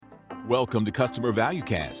Welcome to Customer Value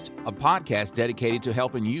Cast, a podcast dedicated to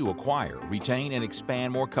helping you acquire, retain, and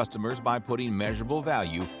expand more customers by putting measurable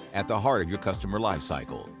value at the heart of your customer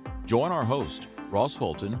lifecycle. Join our host, Ross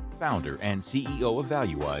Fulton, founder and CEO of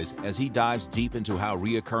ValueWise, as he dives deep into how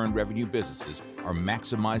recurring revenue businesses are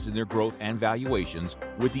maximizing their growth and valuations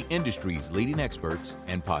with the industry's leading experts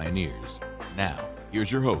and pioneers. Now,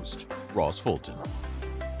 here's your host, Ross Fulton.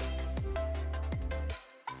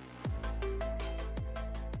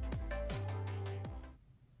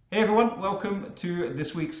 Hey everyone, welcome to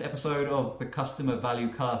this week's episode of the Customer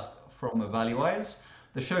Value Cast from ValueWise,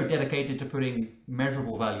 the show dedicated to putting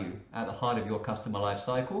measurable value at the heart of your customer life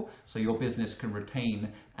cycle so your business can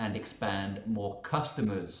retain and expand more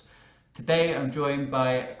customers. Today I'm joined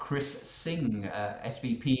by Chris Singh,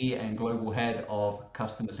 SVP and Global Head of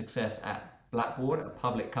Customer Success at Blackboard, a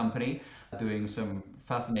public company, doing some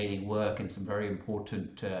fascinating work in some very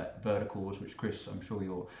important verticals, which Chris, I'm sure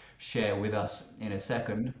you'll share with us in a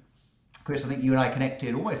second. Chris, I think you and I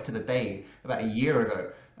connected almost to the day about a year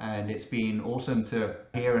ago, and it's been awesome to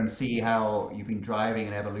hear and see how you've been driving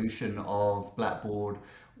an evolution of Blackboard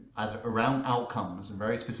around outcomes, and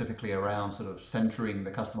very specifically around sort of centering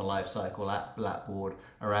the customer lifecycle at Blackboard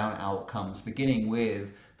around outcomes, beginning with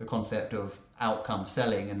the concept of outcome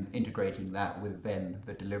selling and integrating that with then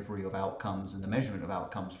the delivery of outcomes and the measurement of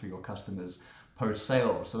outcomes for your customers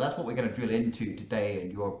post-sale. So that's what we're going to drill into today,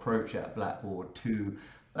 and your approach at Blackboard to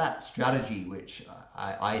that strategy, which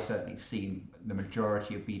I certainly see the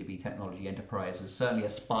majority of B2B technology enterprises certainly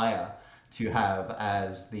aspire to have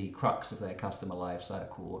as the crux of their customer life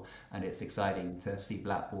cycle, and it's exciting to see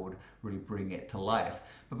Blackboard really bring it to life.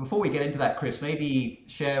 But before we get into that, Chris, maybe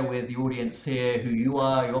share with the audience here who you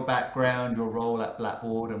are, your background, your role at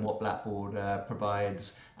Blackboard, and what Blackboard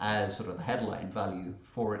provides as sort of headline value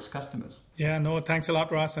for its customers. Yeah, no, thanks a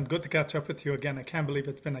lot, Ross, and good to catch up with you again. I can't believe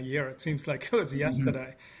it's been a year. It seems like it was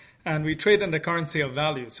yesterday. And we trade in the currency of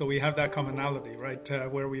value, so we have that commonality, right,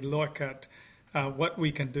 where we look at what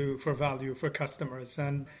we can do for value for customers.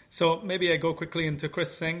 And so maybe I go quickly into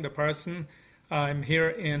Chris Singh, the person. I'm here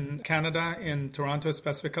in Canada, in Toronto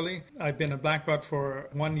specifically. I've been at Blackboard for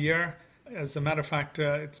 1 year. As a matter of fact,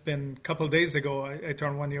 it's been a couple of days ago, I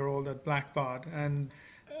turned 1 year old at Blackboard. And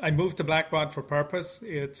I moved to Blackboard for purpose.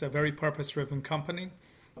 It's a very purpose-driven company.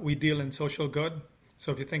 We deal in social good.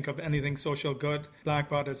 So if you think of anything social good,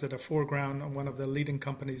 Blackboard is at the foreground and one of the leading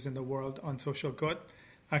companies in the world on social good.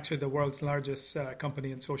 Actually, the world's largest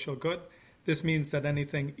company in social good. This means that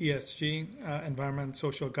anything ESG, environment,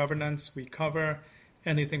 social governance, we cover.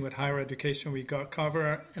 Anything with higher education, we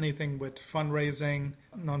cover. Anything with fundraising,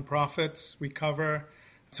 nonprofits, we cover.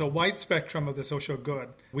 So wide spectrum of the social good,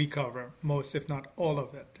 we cover most, if not all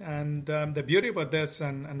of it. And the beauty about this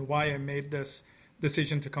and why I made this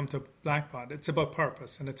decision to come to Blackboard, it's about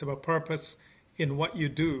purpose. And it's about purpose in what you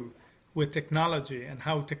do with technology and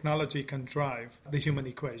how technology can drive the human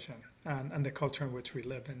equation and the culture in which we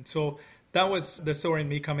live in. So that was the story in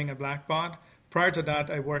me coming at Blackboard. Prior to that,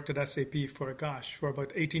 I worked at SAP for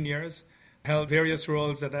about 18 years, held various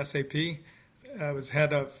roles at SAP. I was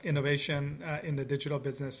head of innovation in the digital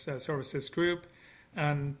business services group.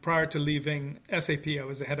 And prior to leaving SAP, I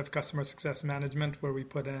was the head of customer success management, where we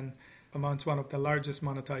put in amounts one of the largest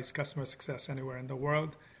monetized customer success anywhere in the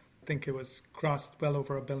world. I think it was crossed well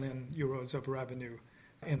over €1 billion of revenue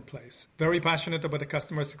in place. Very passionate about the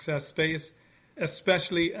customer success space,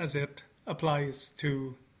 especially as it applies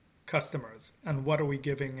to customers. And what are we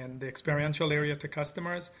giving in the experiential area to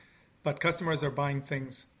customers? But customers are buying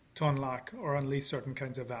things to unlock or unleash certain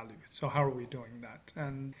kinds of value. So how are we doing that?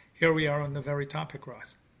 And here we are on the very topic,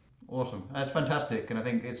 Ross. Awesome. That's fantastic. And I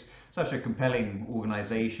think it's such a compelling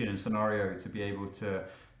organization and scenario to be able to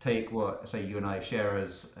take what, say, you and I share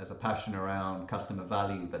as a passion around customer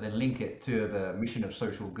value, but then link it to the mission of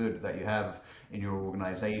social good that you have in your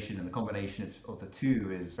organization. And the combination of the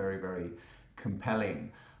two is very, very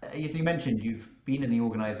compelling. As you mentioned, you've been in the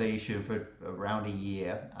organization for around a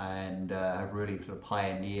year and have really sort of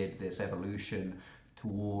pioneered this evolution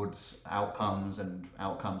towards outcomes and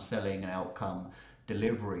outcome selling and outcome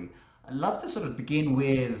delivery. I'd love to sort of begin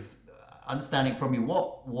with understanding from you,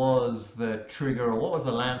 what was the trigger or what was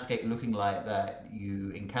the landscape looking like that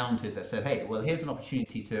you encountered that said, hey, well, here's an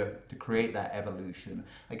opportunity to create that evolution.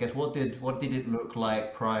 I guess what did it look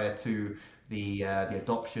like prior to the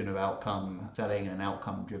adoption of outcome selling and an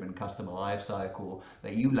outcome-driven customer lifecycle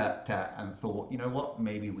that you leapt at and thought, you know what,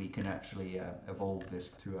 maybe we can actually evolve this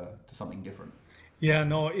to something different? Yeah,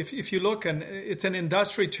 no, if you look, and it's an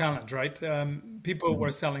industry challenge, right? People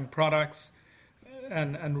were selling products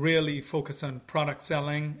and really focus on product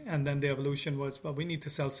selling. And then the evolution was, well, we need to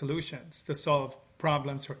sell solutions to solve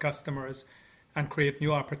problems for customers and create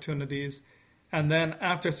new opportunities. And then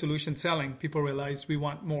after solution selling, people realized we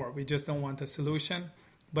want more. We just don't want a solution,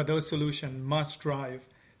 but those solutions must drive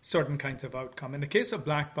certain kinds of outcome. In the case of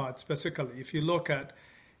Blackbaud specifically, if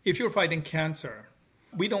you're fighting cancer,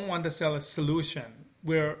 we don't want to sell a solution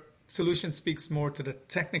where solution speaks more to the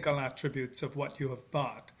technical attributes of what you have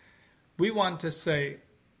bought. We want to say,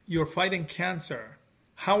 you're fighting cancer.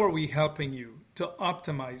 How are we helping you to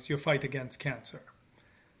optimize your fight against cancer?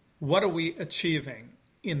 What are we achieving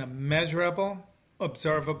in a measurable,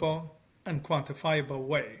 observable, and quantifiable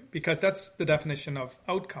way? Because that's the definition of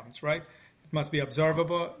outcomes, right? It must be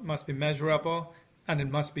observable, it must be measurable, and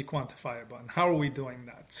it must be quantifiable. And how are we doing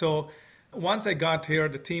that? So once I got here,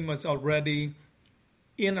 the team was already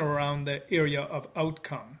in around the area of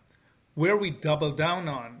outcome. Where we doubled down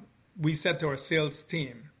on, we said to our sales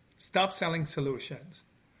team, stop selling solutions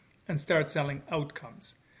and start selling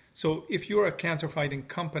outcomes. So if you're a cancer fighting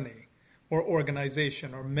company or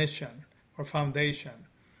organization or mission or foundation,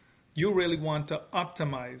 you really want to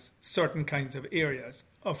optimize certain kinds of areas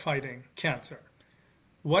of fighting cancer.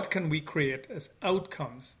 What can we create as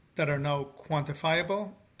outcomes that are now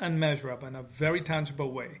quantifiable and measurable in a very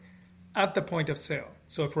tangible way at the point of sale?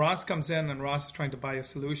 So if Ross comes in and Ross is trying to buy a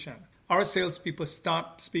solution, our salespeople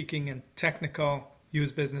stop speaking in technical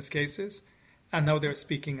use business cases, and now they're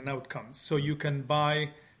speaking in outcomes. So you can buy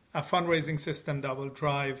a fundraising system that will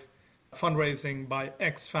drive fundraising by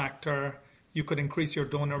X factor. You could increase your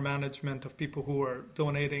donor management of people who are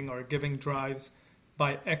donating or giving drives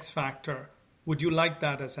by X factor. Would you like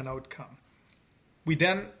that as an outcome? We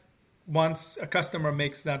then, once a customer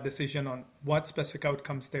makes that decision on what specific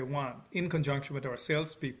outcomes they want, in conjunction with our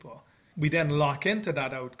salespeople, we then lock into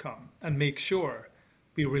that outcome and make sure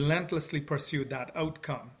we relentlessly pursue that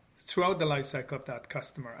outcome throughout the life cycle of that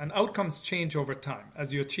customer. And outcomes change over time.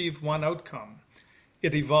 As you achieve one outcome,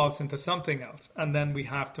 it evolves into something else. And then we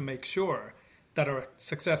have to make sure that our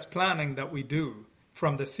success planning that we do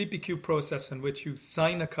from the CPQ process in which you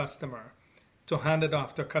sign a customer to hand it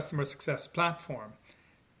off to a customer success platform,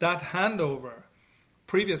 that handover,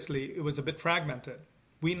 previously it was a bit fragmented.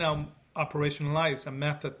 We now operationalize a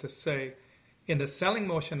method to say, in the selling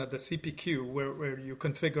motion of the CPQ, where you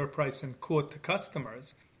configure price and quote to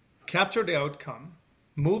customers, capture the outcome,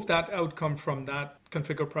 move that outcome from that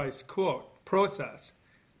configure price quote process,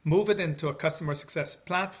 move it into a customer success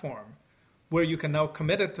platform where you can now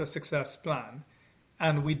commit it to a success plan.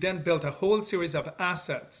 And we then built a whole series of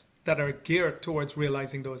assets that are geared towards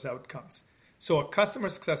realizing those outcomes. So a customer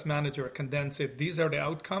success manager can then say, these are the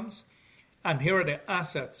outcomes, and here are the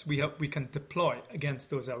assets we can deploy against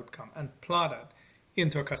those outcomes and plot it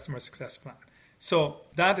into a customer success plan. So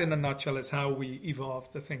that in a nutshell is how we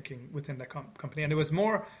evolved the thinking within the company. And it was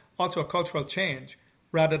more also a cultural change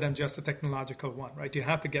rather than just a technological one, right? You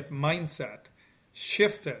have to get mindset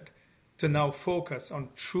shifted to now focus on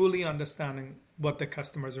truly understanding what the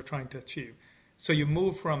customers are trying to achieve. So you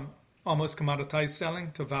move from almost commoditized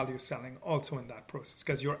selling to value selling also in that process,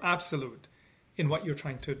 because you're absolute in what you're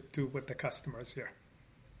trying to do with the customers here.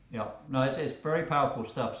 Yeah, no, it's very powerful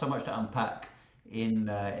stuff. So much to unpack in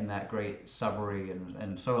that great summary,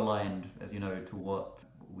 and so aligned, as you know, to what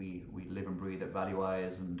we live and breathe at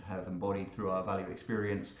ValueWise and have embodied through our value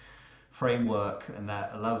experience framework. And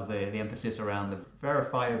that I love the emphasis around the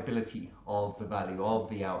verifiability of the value of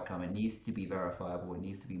the outcome. It needs to be verifiable. It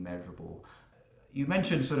needs to be measurable. You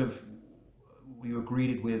mentioned sort of you were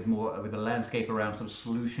greeted with a landscape around sort of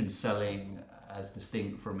solution selling as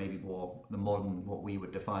distinct from maybe more the modern, what we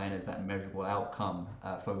would define as that measurable outcome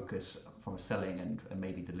focus from a selling and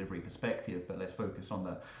maybe delivery perspective. But let's focus on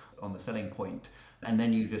the selling point. And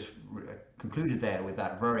then you just concluded there with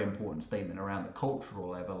that very important statement around the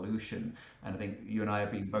cultural evolution. And I think you and I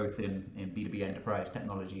have been both in B2B enterprise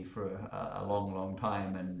technology for a long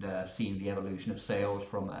time, and seen the evolution of sales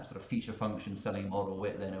from that sort of feature function selling model.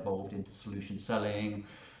 It then evolved into solution selling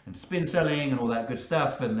and spin selling and all that good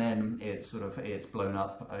stuff. And then it's blown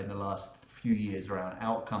up in the last few years around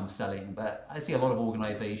outcome selling. But I see a lot of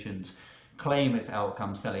organizations claim it's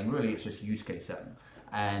outcome selling. Really, it's just use case selling.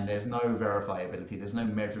 And there's no verifiability, there's no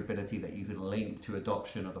measurability that you can link to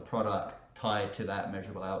adoption of a product tied to that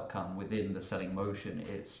measurable outcome within the selling motion.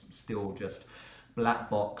 It's still just black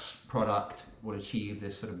box product will achieve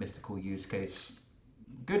this sort of mystical use case.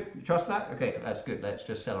 Good, you trust that? Okay, that's good. Let's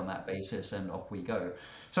just sell on that basis and off we go.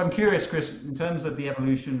 So I'm curious, Chris, in terms of the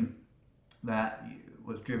evolution that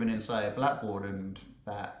was driven inside Blackbaud and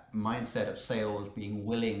that mindset of sales being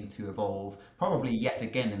willing to evolve, probably yet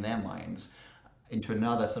again in their minds, into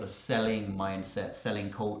another sort of selling mindset,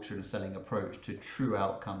 selling culture, and selling approach to true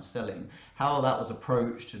outcome selling. How that was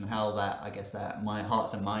approached, and how that, I guess, that my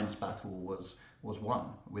hearts and minds battle was won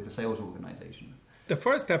with the sales organization. The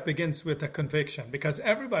first step begins with a conviction, because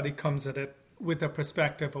everybody comes at it with a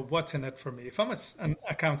perspective of what's in it for me. If I'm an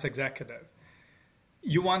accounts executive,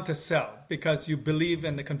 you want to sell because you believe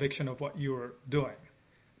in the conviction of what you're doing.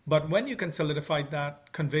 But when you can solidify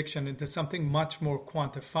that conviction into something much more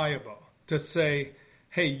quantifiable, to say,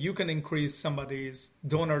 hey, you can increase somebody's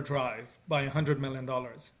donor drive by $100 million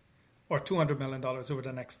or $200 million over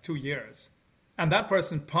the next 2 years. And that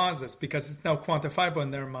person pauses because it's now quantifiable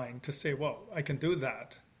in their mind to say, well, I can do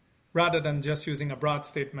that. Rather than just using a broad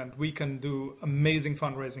statement, we can do amazing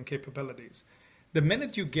fundraising capabilities. The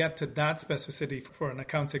minute you get to that specificity for an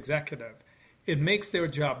accounts executive, it makes their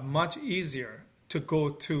job much easier to go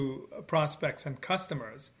to prospects and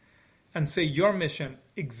customers and say your mission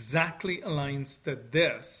exactly aligns to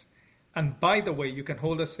this. And by the way, you can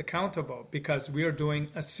hold us accountable because we are doing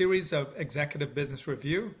a series of executive business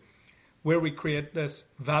review where we create this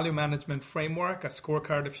value management framework, a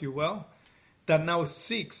scorecard, if you will, that now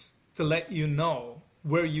seeks to let you know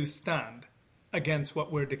where you stand against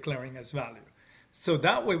what we're declaring as value. So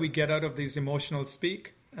that way we get out of these emotional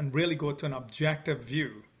speak and really go to an objective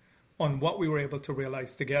view on what we were able to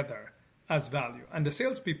realize together as value. And the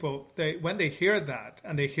salespeople, when they hear that,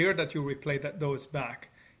 and they hear that you replay those back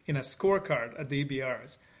in a scorecard at the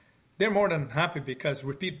EBRs, they're more than happy, because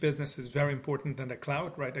repeat business is very important in the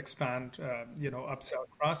cloud, right? Expand, upsell,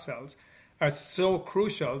 cross-sells are so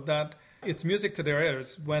crucial that it's music to their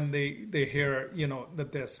ears when they hear,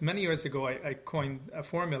 that this. Many years ago, I coined a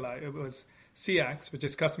formula. It was CX, which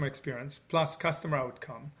is customer experience, plus customer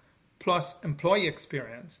outcome, plus employee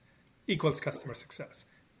experience equals customer success.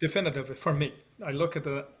 Definitive for me. I look at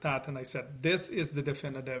that and I said, this is the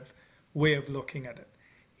definitive way of looking at it.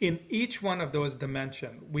 In each one of those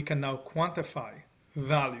dimensions, we can now quantify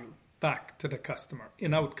value back to the customer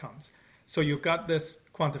in outcomes. So you've got this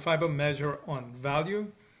quantifiable measure on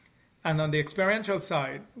value. And on the experiential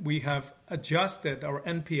side, we have adjusted our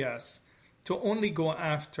NPS to only go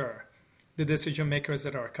after the decision makers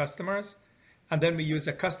that are our customers. And then we use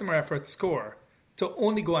a customer effort score to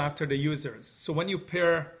only go after the users. So when you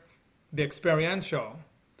pair the experiential,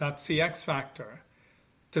 that CX factor,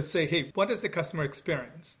 to say, hey, what is the customer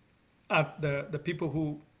experience at the people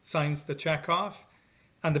who signs the check off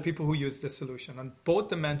and the people who use the solution? On both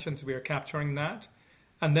dimensions, we are capturing that.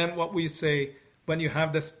 And then what we say, when you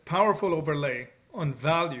have this powerful overlay on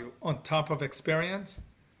value on top of experience,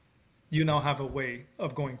 you now have a way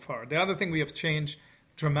of going forward. The other thing we have changed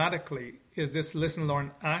dramatically is this listen,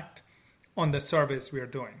 learn, act on the surveys we are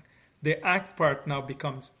doing. The act part now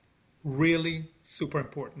becomes really super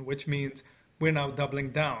important, which means we're now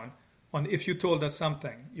doubling down on if you told us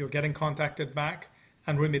something, you're getting contacted back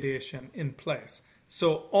and remediation in place.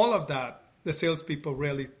 So all of that, the salespeople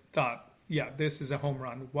really thought, yeah, this is a home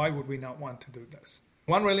run. Why would we not want to do this?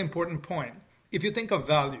 One really important point, if you think of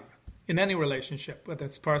value in any relationship, whether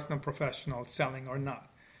it's personal, professional, selling or not,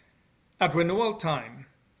 at renewal time,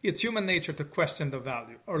 it's human nature to question the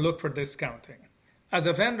value or look for discounting. As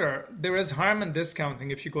a vendor, there is harm in discounting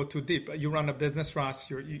if you go too deep. You run a business, Ross,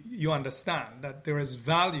 you understand that there is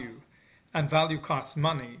value, and value costs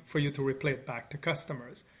money for you to replay it back to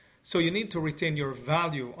customers. So you need to retain your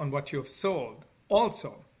value on what you have sold.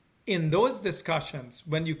 Also, in those discussions,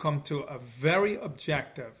 when you come to a very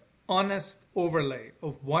objective, honest overlay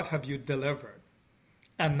of what have you delivered,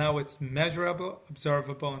 and now it's measurable,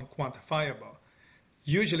 observable, and quantifiable,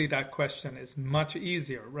 usually that question is much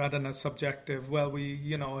easier rather than a subjective, well,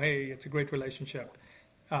 hey, it's a great relationship.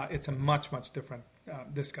 It's a much, much different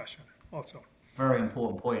discussion also. Very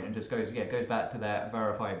important point, and just goes back to that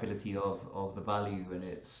verifiability of the value, and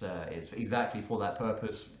it's exactly for that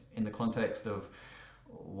purpose in the context of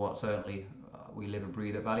what certainly we live and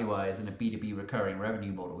breathe at ValueWise in a B2B recurring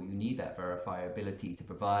revenue model. You need that verifiability to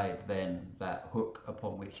provide then that hook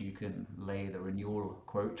upon which you can lay the renewal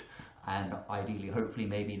quote, and ideally, hopefully,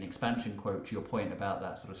 maybe an expansion quote to your point about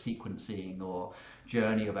that sort of sequencing or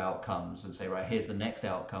journey of outcomes, and say, right, here's the next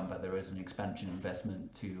outcome, but there is an expansion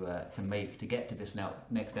investment to make to get to this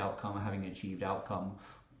next outcome, having achieved outcome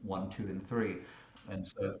 1, 2, and 3. And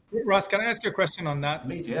so, Ross, can I ask you a question on that?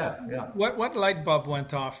 Please, yeah. What light bulb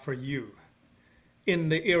went off for you in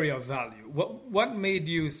the area of value? What made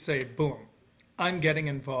you say, boom, I'm getting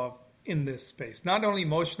involved in this space, not only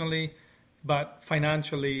emotionally, but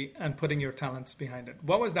financially, and putting your talents behind it?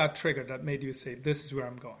 What was that trigger that made you say, this is where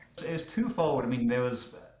I'm going? It was twofold. I mean, there was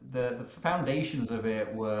the foundations of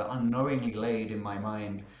it were unknowingly laid in my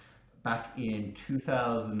mind back in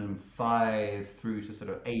 2005 through to sort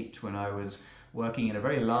of 8, when I was working in a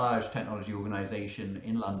very large technology organization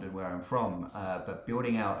in London, where I'm from, but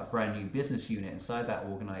building out a brand new business unit inside that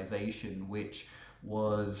organization, which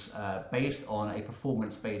was based on a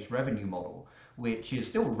performance-based revenue model, which is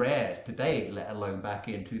still rare today, let alone back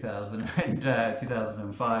in 2000 and,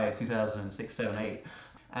 2005, 2006, 7, 8.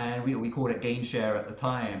 And we called it gain share at the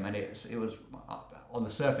time, and it was on the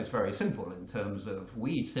surface very simple in terms of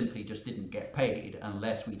we simply just didn't get paid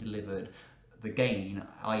unless we delivered the gain,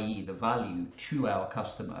 i.e. the value, to our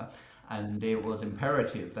customer. And it was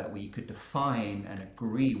imperative that we could define and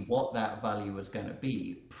agree what that value was going to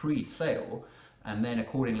be pre-sale, and then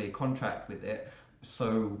accordingly contract with it.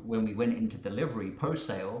 So when we went into delivery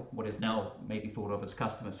post-sale, what is now maybe thought of as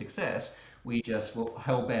customer success, we just were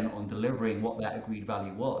hell-bent on delivering what that agreed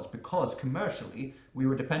value was, because commercially we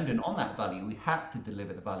were dependent on that value. We had to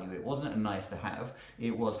deliver the value. It wasn't a nice to have,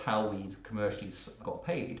 it was how we commercially got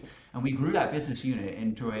paid. And we grew that business unit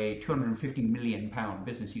into a £250 million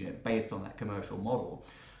business unit based on that commercial model.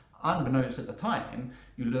 Unbeknownst at the time,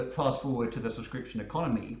 you look fast forward to the subscription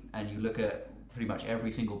economy, and you look at pretty much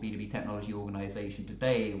every single B2B technology organization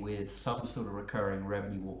today with some sort of recurring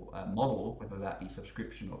revenue model, whether that be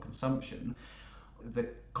subscription or consumption. The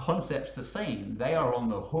concept's the same. They are on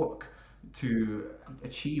the hook to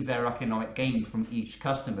achieve their economic gain from each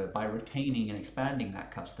customer by retaining and expanding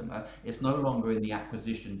that customer. It's no longer in the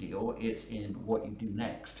acquisition deal, it's in what you do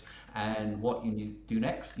next. And what you do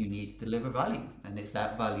next, you need to deliver value. And it's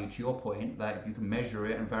that value, to your point, that you can measure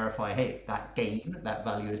it and verify, hey, that gain, that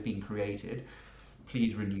value has been created.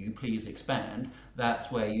 Please renew, please expand. That's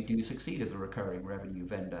where you do succeed as a recurring revenue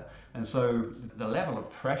vendor. And so the level of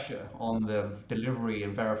pressure on the delivery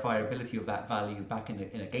and verifiability of that value back in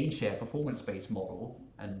a gain share performance-based model,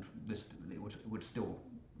 and this it would still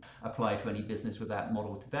apply to any business with that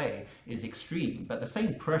model today, is extreme. But the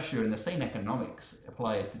same pressure and the same economics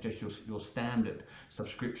applies to just your standard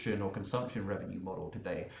subscription or consumption revenue model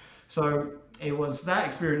today. So it was that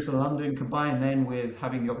experience in London, combined then with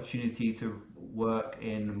having the opportunity to work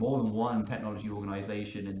in more than one technology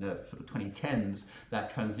organization in the sort of 2010s,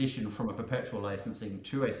 that transition from a perpetual licensing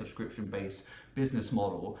to a subscription-based business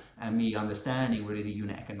model, and me understanding really the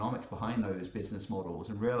unit economics behind those business models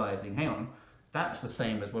and realizing, hang on, that's the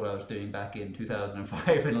same as what I was doing back in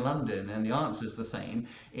 2005 in London, and the answer is the same.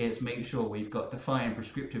 It's make sure we've got defined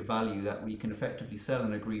prescriptive value that we can effectively sell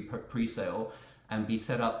and agree pre-sale and be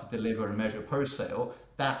set up to deliver and measure post-sale.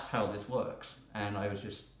 That's how this works. And I was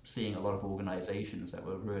just seeing a lot of organizations that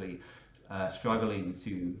were really struggling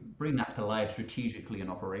to bring that to life strategically and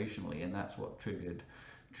operationally, and that's what triggered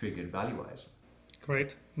ValueWise.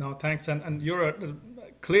 Great. No, thanks. And you're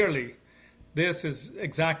clearly, this is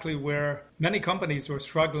exactly where many companies were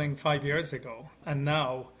struggling 5 years ago. And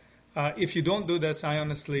now, if you don't do this, I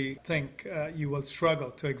honestly think you will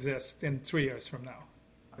struggle to exist in 3 years from now.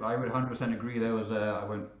 I would 100% agree. There was I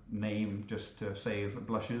won't name just to save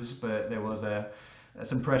blushes, but there was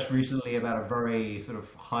some press recently about a very sort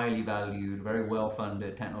of highly valued, very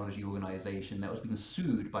well-funded technology organization that was being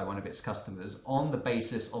sued by one of its customers on the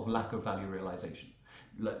basis of lack of value realization.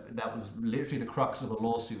 That was literally the crux of the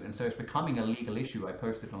lawsuit, and so it's becoming a legal issue. I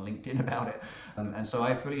posted on LinkedIn about it, and so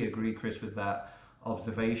I fully agree, Chris, with that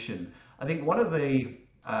observation. I think one of the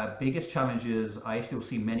biggest challenges I still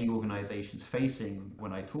see many organizations facing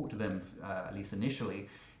when I talk to them, at least initially,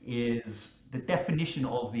 is the definition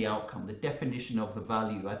of the outcome, the definition of the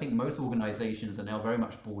value. I think most organizations are now very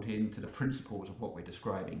much bought into the principles of what we're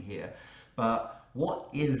describing here, but what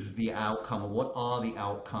is the outcome, or what are the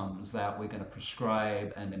outcomes that we're going to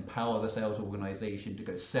prescribe and empower the sales organization to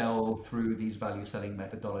go sell through these value selling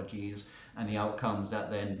methodologies, and the outcomes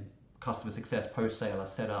that then customer success post-sale are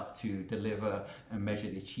set up to deliver and measure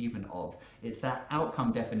the achievement of? It's that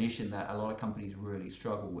outcome definition that a lot of companies really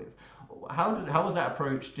struggle with. How was that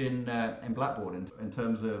approached in Blackboard in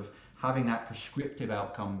terms of having that prescriptive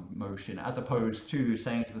outcome motion, as opposed to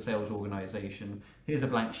saying to the sales organization, here's a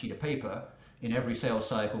blank sheet of paper, in every sales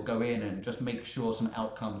cycle go in and just make sure some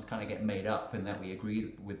outcomes kind of get made up and that we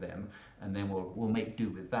agree with them, and then we'll make do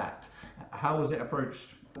with that? How was it approached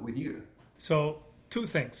with you? So 2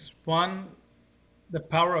 things. One, the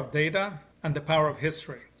power of data and the power of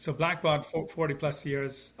history. So Blackbaud, 40 plus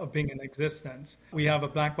years of being in existence, we have a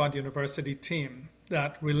Blackbaud University team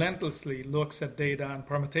that relentlessly looks at data and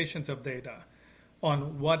permutations of data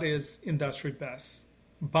on what is industry best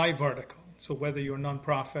by vertical. So whether you're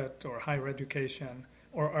nonprofit or higher education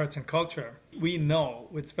or arts and culture, we know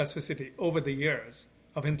with specificity over the years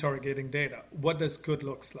of interrogating data, what does good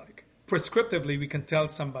looks like prescriptively, we can tell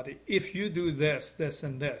somebody, if you do this, this,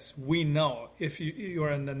 and this, we know if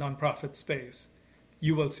you're in the nonprofit space,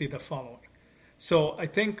 you will see the following. So I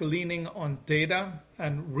think leaning on data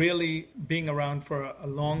and really being around for a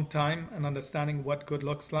long time and understanding what good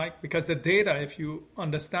looks like, because the data, if you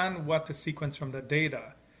understand what to sequence from the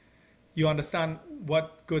data, you understand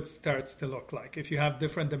what good starts to look like. If you have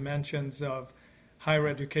different dimensions of higher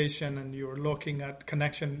education and you're looking at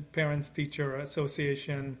connection, parents-teacher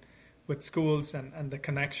association with schools and the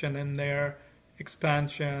connection in there,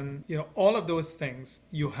 expansion, all of those things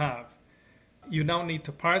you have. You now need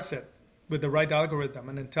to parse it with the right algorithm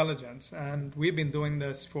and intelligence. And we've been doing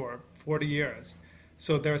this for 40 years.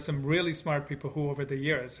 So there are some really smart people who over the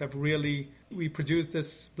years have we produced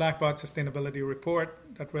this Blackbaud sustainability report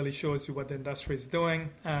that really shows you what the industry is doing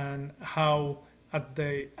and how at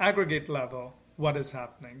the aggregate level, what is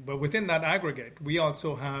happening. But within that aggregate, we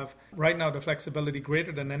also have right now the flexibility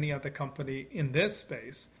greater than any other company in this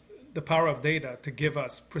space, the power of data to give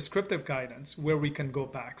us prescriptive guidance where we can go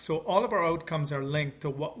back. So all of our outcomes are linked to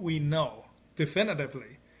what we know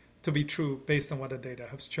definitively to be true based on what the data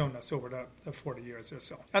has shown us over the 40 years or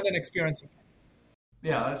so. And then experience.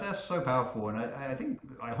 Yeah, that's so powerful. And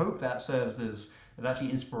I hope that serves as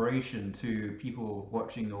actually inspiration to people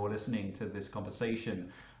watching or listening to this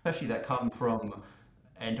conversation, especially that come from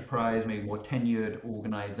enterprise, maybe more tenured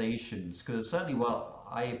organizations. Because certainly what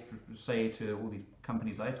I say to all these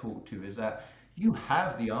companies I talk to is that you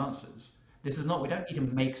have the answers. We don't need to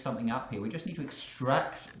make something up here. We just need to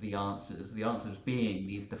extract the answers being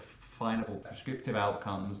these definable prescriptive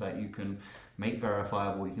outcomes that you can make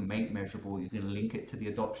verifiable, you can make measurable, you can link it to the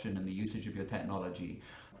adoption and the usage of your technology.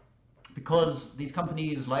 Because these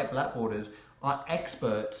companies like Blackbaud are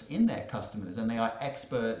experts in their customers, and they are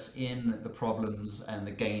experts in the problems and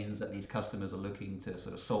the gains that these customers are looking to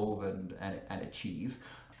sort of solve and achieve.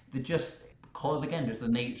 Because again, just the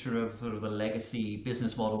nature of sort of the legacy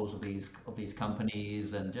business models of these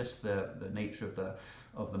companies, and just the nature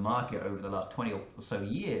of the market over the last 20 or so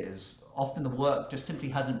years, often the work just simply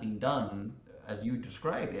hasn't been done, as you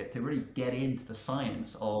described it, to really get into the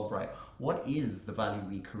science of, right, what is the value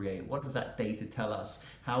we create? What does that data tell us?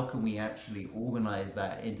 How can we actually organize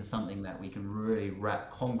that into something that we can really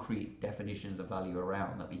wrap concrete definitions of value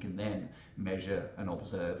around, that we can then measure and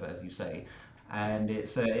observe, as you say? And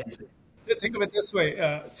it's think of it this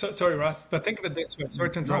way. Sorry, Ross, but think of it this way.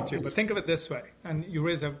 Sorry to interrupt you, but think of it this way. And you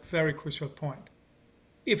raise a very crucial point.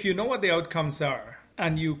 If you know what the outcomes are,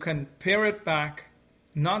 and you can pair it back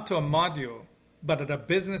not to a module, but at a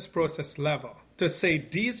business process level, to say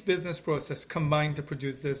these business process combine to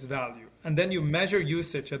produce this value, and then you measure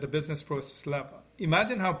usage at the business process level.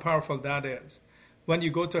 Imagine how powerful that is when you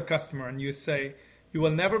go to a customer and you say, you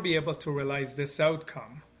will never be able to realize this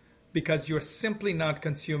outcome because you're simply not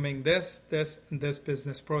consuming this, and this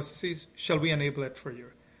business processes. Shall we enable it for you?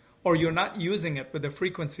 Or you're not using it with the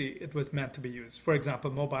frequency it was meant to be used. For example,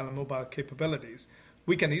 mobile and mobile capabilities.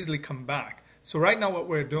 We can easily come back. So right now what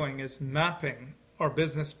we're doing is mapping our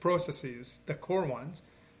business processes, the core ones,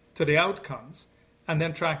 to the outcomes, and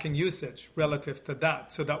then tracking usage relative to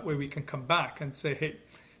that. So that way we can come back and say, hey,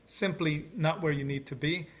 simply not where you need to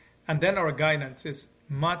be. And then our guidance is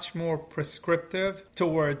much more prescriptive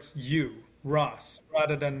towards you, Ross,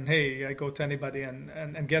 rather than, hey, I go to anybody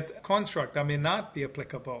and get a construct that may not be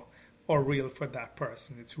applicable or real for that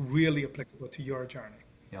person. It's really applicable to your journey.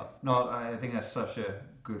 Yeah, no, I think that's such a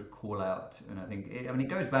good call out. And I think, it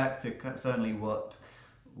goes back to certainly what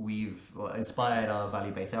we've inspired our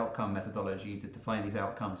value-based outcome methodology to define these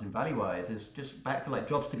outcomes in ValueWise, is just back to like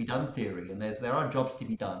jobs to be done theory. And there are jobs to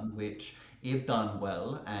be done which, if done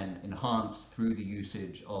well and enhanced through the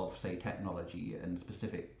usage of, say, technology and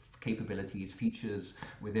specific capabilities, features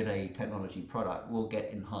within a technology product, will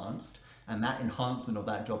get enhanced. And that enhancement of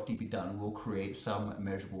that job to be done will create some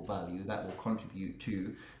measurable value that will contribute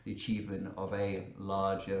to the achievement of a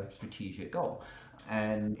larger strategic goal.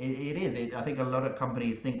 And I think a lot of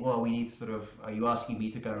companies think, well, we need to sort of, are you asking me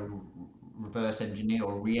to go reverse engineer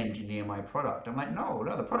or re-engineer my product? I'm like, no,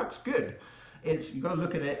 the product's good. You've got to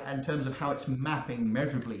look at it in terms of how it's mapping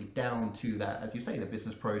measurably down to that, as you say, the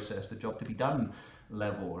business process, the job to be done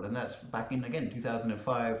level. And that's back in, again,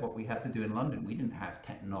 2005, what we had to do in London. We didn't have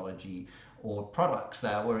technology or products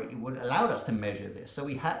that would allowed us to measure this. So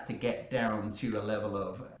we had to get down to a level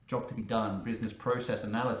of job to be done, business process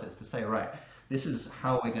analysis to say, right, this is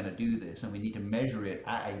how we're going to do this, and we need to measure it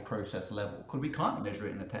at a process level. Because we can't measure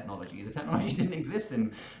it in the technology. The technology didn't exist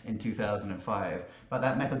in 2005. But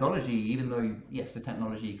that methodology, even though, yes, the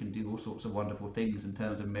technology can do all sorts of wonderful things in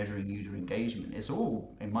terms of measuring user engagement, it's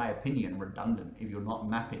all, in my opinion, redundant if you're not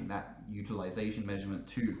mapping that utilization measurement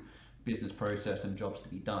to business process and jobs to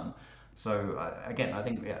be done. So again, I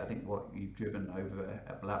think what you've driven over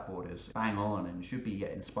at Blackboard is bang on and should be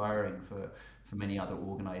inspiring for many other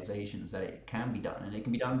organizations, that it can be done, and it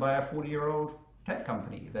can be done by a 40-year-old tech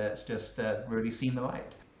company that's just really seen the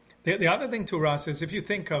light. The other thing too, Ross, is if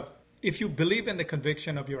you believe in the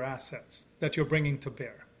conviction of your assets that you're bringing to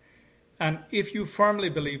bear, and if you firmly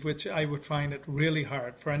believe, which I would find it really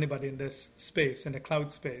hard for anybody in this space, in the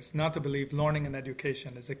cloud space, not to believe learning and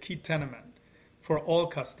education is a key tenement for all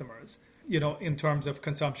customers, in terms of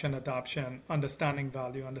consumption, adoption, understanding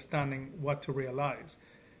value, understanding what to realize.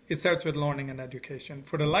 It starts with learning and education.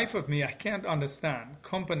 For the life of me, I can't understand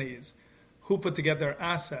companies who put together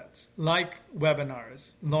assets like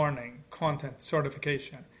webinars, learning, content,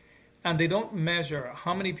 certification, and they don't measure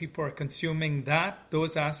how many people are consuming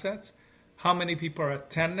those assets, how many people are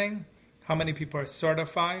attending, how many people are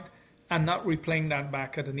certified, and not replaying that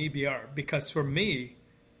back at an EBR. Because for me,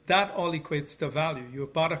 that all equates to value.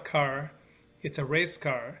 You've bought a car, it's a race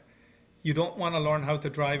car. You don't want to learn how to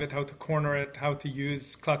drive it, how to corner it, how to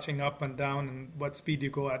use clutching up and down and what speed you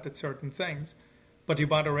go at certain things. But you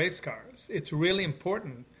bought a race car. It's really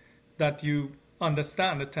important that you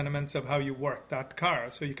understand the tenements of how you work that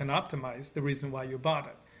car so you can optimize the reason why you bought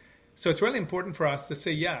it. So it's really important for us to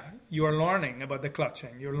say, yeah, you're learning about the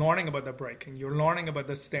clutching, you're learning about the braking, you're learning about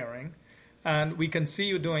the steering, and we can see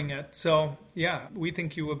you doing it. So yeah, we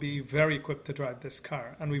think you will be very equipped to drive this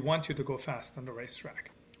car, and we want you to go fast on the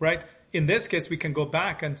racetrack, right? In this case, we can go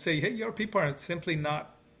back and say, hey, your people are simply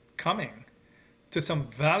not coming to some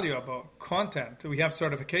valuable content. We have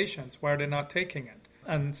certifications. Why are they not taking it?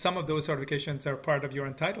 And some of those certifications are part of your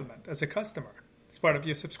entitlement as a customer. It's part of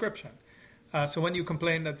your subscription. So when you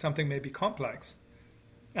complain that something may be complex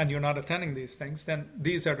and you're not attending these things, then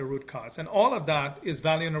these are the root cause. And all of that is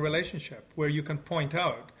value in a relationship where you can point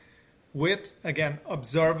out with, again,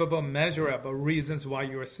 observable, measurable reasons why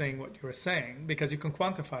you are saying what you're saying, because you can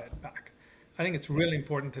quantify it back. I think it's really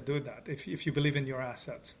important to do that if you believe in your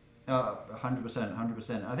assets.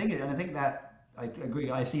 100%. I think that I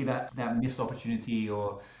agree. I see that missed opportunity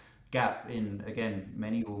or gap in, again,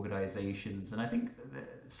 many organizations, and I think that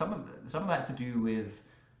some of that's to do with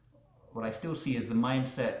what I still see as the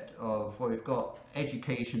mindset of, well, we've got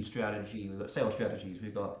education strategy, we've got sales strategies,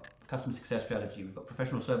 we've got customer success strategy, we've got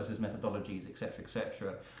professional services methodologies, etc.,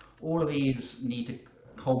 etc. All of these need to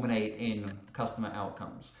culminate in customer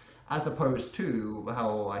outcomes, as opposed to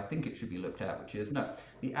how I think it should be looked at, which is, no,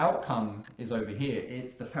 the outcome is over here.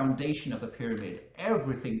 It's the foundation of the pyramid.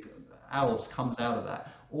 Everything else comes out of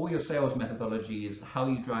that. All your sales methodologies, how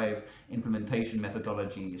you drive implementation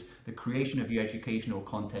methodologies, the creation of your educational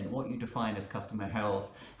content, what you define as customer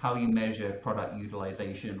health, how you measure product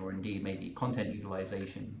utilization, or indeed maybe content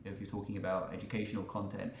utilization if you're talking about educational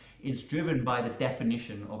content, it's driven by the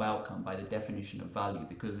definition of outcome, by the definition of value,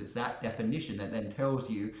 because it's that definition that then tells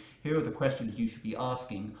you, here are the questions you should be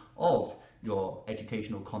asking of your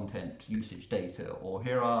educational content usage data, or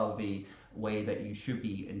here are the way that you should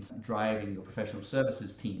be in driving your professional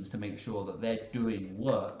services teams to make sure that they're doing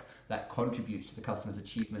work that contributes to the customer's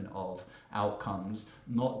achievement of outcomes,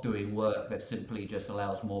 not doing work that simply just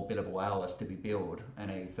allows more billable hours to be billed and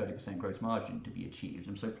a 30% gross margin to be achieved.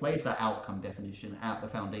 And so it plays that outcome definition at the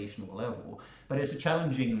foundational level. But it's a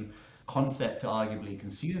challenging concept to arguably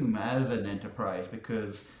consume as an enterprise,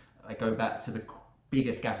 because I go back to the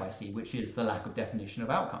biggest gap I see, which is the lack of definition of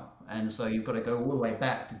outcome. And so you've got to go all the way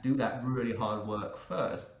back to do that really hard work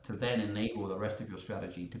first to then enable the rest of your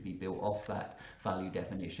strategy to be built off that value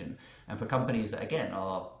definition. And for companies that, again,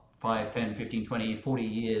 are 5, 10, 15, 20, 40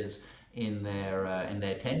 years in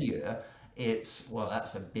their tenure,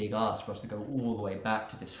 that's a big ask for us to go all the way back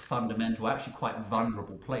to this fundamental, actually quite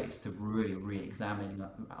vulnerable place to really re-examine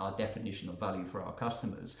our definition of value for our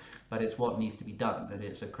customers. But it's what needs to be done, and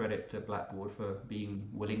it's a credit to Blackboard for being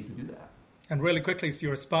willing to do that. And really quickly,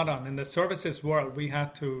 you're spot on. In the services world, we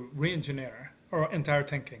had to re-engineer our entire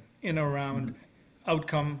thinking in around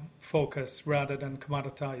outcome focus rather than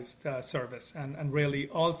commoditized service, and really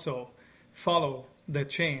also follow the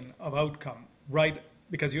chain of outcome, right?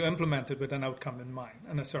 Because you implement it with an outcome in mind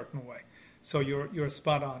in a certain way. So you're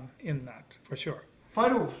spot on in that, for sure.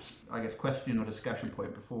 Final, I guess, question or discussion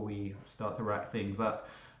point before we start to wrap things up.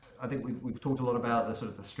 I think we've talked a lot about the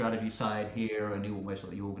sort of the strategy side here, and almost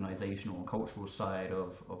like the organizational and cultural side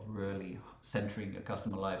of really centering a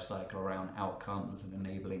customer life cycle around outcomes and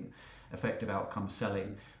enabling effective outcome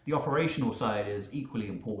selling. The operational side is equally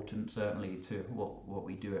important, certainly, to what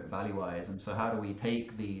we do at ValueWise. And so how do we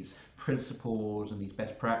take these principles and these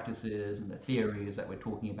best practices and the theories that we're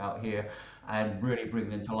talking about here and really bring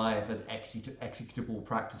them to life as executable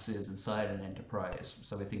practices inside an enterprise?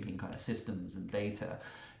 So we're thinking kind of systems and data.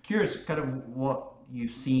 Curious kind of what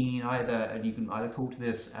you've seen and you can either talk to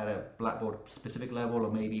this at a Blackboard specific level,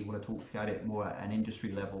 or maybe you want to talk at it more at an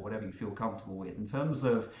industry level, whatever you feel comfortable with, in terms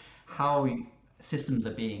of how systems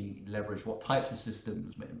are being leveraged, what types of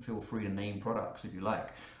systems, feel free to name products if you like,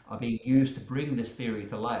 are being used to bring this theory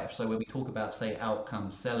to life. So when we talk about, say,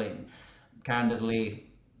 outcome selling, candidly,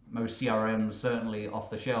 most CRMs, certainly off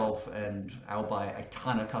the shelf and albeit a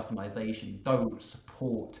ton of customization, don't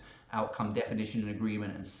support outcome definition and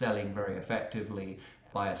agreement and selling very effectively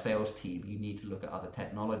by a sales team. You need to look at other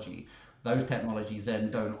technology. Those technologies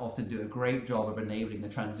then don't often do a great job of enabling the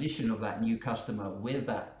transition of that new customer with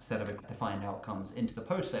that set of defined outcomes into the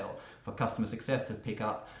post-sale for customer success to pick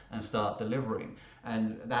up and start delivering.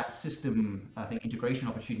 And that system, I think, integration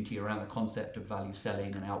opportunity around the concept of value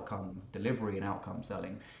selling and outcome delivery and outcome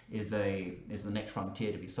selling is the next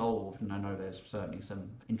frontier to be solved. And I know there's certainly some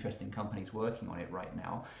interesting companies working on it right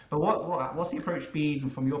now. But what's the approach been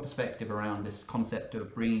from your perspective around this concept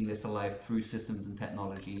of bringing this to life through systems and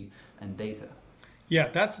technology and data? Yeah,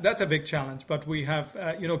 that's a big challenge, but we have,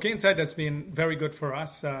 Gainsight has been very good for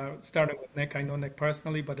us, starting with Nick. I know Nick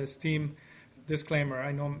personally, but his team, disclaimer,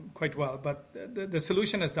 I know him quite well, but the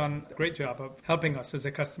solution has done a great job of helping us as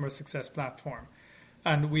a customer success platform.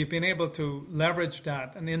 And we've been able to leverage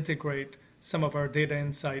that and integrate some of our data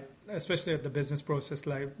insight, especially at the business process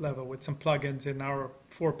level, with some plugins in our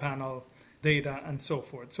 4-panel data and so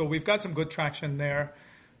forth. So we've got some good traction there.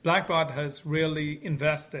 Blackbaud has really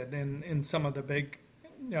invested in some of the big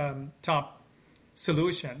top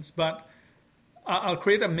solutions, but I'll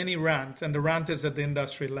create a mini rant, and the rant is at the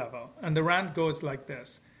industry level. And the rant goes like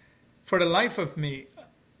this. For the life of me,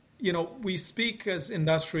 we speak as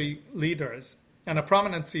industry leaders, and a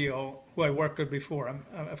prominent CEO who I worked with before,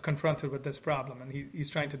 I've confronted with this problem, and he's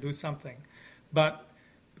trying to do something. But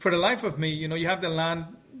for the life of me, you have the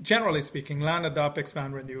land, generally speaking, land, adopt,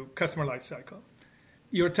 expand, renew, customer life cycle.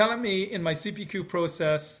 You're telling me in my CPQ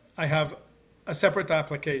process, I have a separate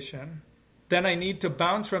application. Then I need to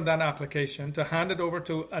bounce from that application to hand it over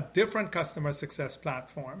to a different customer success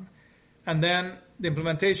platform. And then the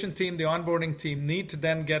implementation team, the onboarding team need to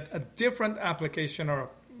then get a different application or a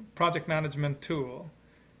project management tool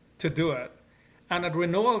to do it. And at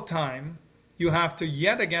renewal time, you have to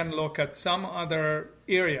yet again look at some other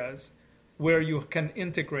areas where you can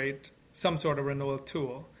integrate some sort of renewal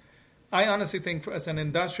tool. I honestly think as an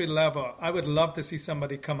industry level, I would love to see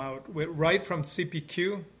somebody come out with right from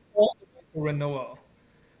CPQ all the way to renewal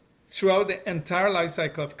throughout the entire life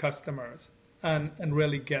cycle of customers and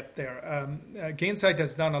really get there. Gainsight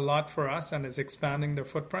has done a lot for us and is expanding their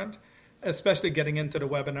footprint, especially getting into the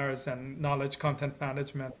webinars and knowledge content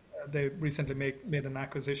management. They recently made an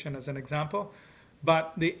acquisition as an example.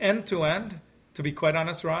 But the end-to-end, to be quite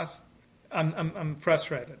honest, Ross, I'm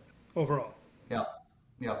frustrated overall. Yeah.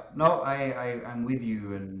 Yeah, no, I'm with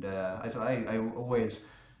you, and I always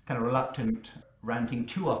kind of reluctant ranting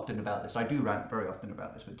too often about this. I do rant very often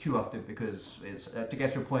about this, but too often because it's to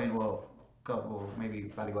get to a point, well, God, well,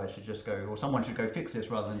 maybe ValueWise should just go, or someone should go fix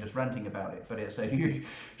this rather than just ranting about it. But it's a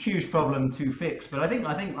huge problem to fix. But I think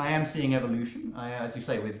I am seeing evolution. As you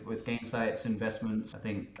say, with Gainsight's investments, I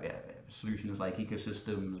think solutions like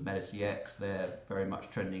ecosystems, MetaCX, they're very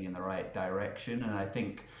much trending in the right direction, and I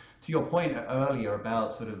think. To your point earlier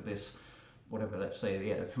about sort of this, whatever, let's say,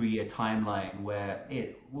 the 3-year timeline where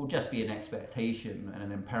it will just be an expectation and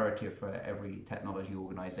an imperative for every technology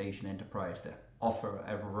organization, enterprise to offer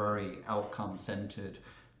a very outcome-centered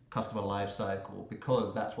customer lifecycle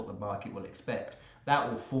because that's what the market will expect. That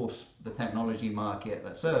will force the technology market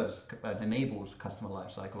that serves and enables customer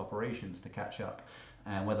lifecycle operations to catch up.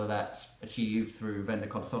 And whether that's achieved through vendor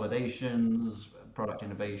consolidations, product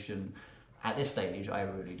innovation, at this stage, I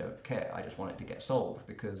really don't care. I just want it to get solved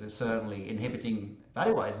because it's certainly inhibiting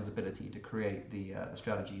ValueWise's ability to create the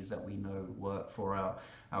strategies that we know work for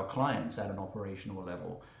our clients at an operational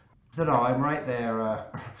level. So no, I'm right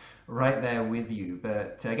there with you.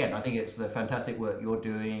 But again, I think it's the fantastic work you're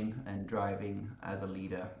doing and driving as a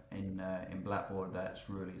leader in Blackboard that's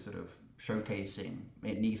really sort of showcasing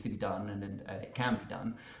it needs to be done and it can be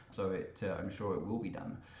done. So I'm sure it will be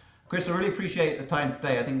done. Chris, I really appreciate the time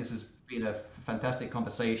today. I think this has been a fantastic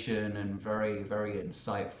conversation and very, very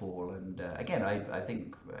insightful. And again, I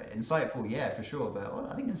think insightful, yeah, for sure, but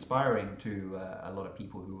I think inspiring to a lot of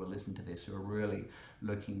people who will listen to this, who are really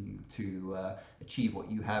looking to achieve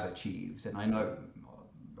what you have achieved. And I know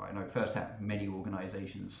firsthand many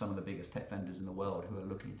organizations, some of the biggest tech vendors in the world, who are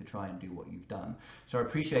looking to try and do what you've done. So I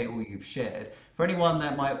appreciate all you've shared. For anyone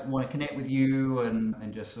that might want to connect with you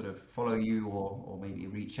and just sort of follow you or maybe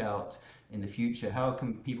reach out in the future, how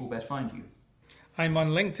can people best find you? I'm on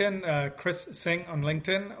LinkedIn, Chris Singh on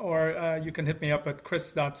LinkedIn, or you can hit me up at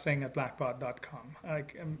chris.singh@blackbaud.com. I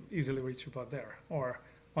am easily reachable there or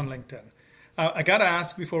on LinkedIn. I got to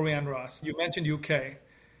ask before we end, Ross, you mentioned UK.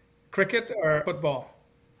 Cricket or football?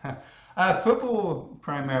 Football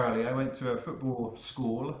primarily. I went to a football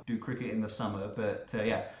school, do cricket in the summer, but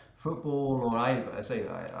yeah, football, or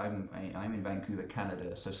I'm in Vancouver,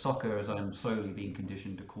 Canada, so soccer, as I'm slowly being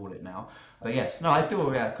conditioned to call it now. But yes, no, I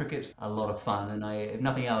still, cricket's a lot of fun, and if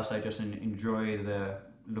nothing else, I just enjoy the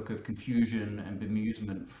look of confusion and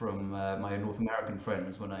bemusement from my North American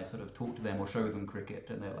friends when I sort of talk to them or show them cricket,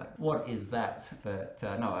 and they're like, "What is that?" But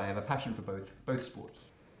no, I have a passion for both sports.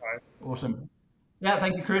 Right. Awesome. Yeah,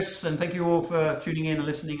 thank you, Chris, and thank you all for tuning in and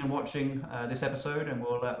listening and watching this episode, and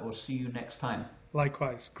we'll see you next time.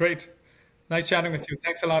 Likewise. Great. Nice chatting with you.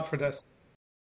 Thanks a lot for this.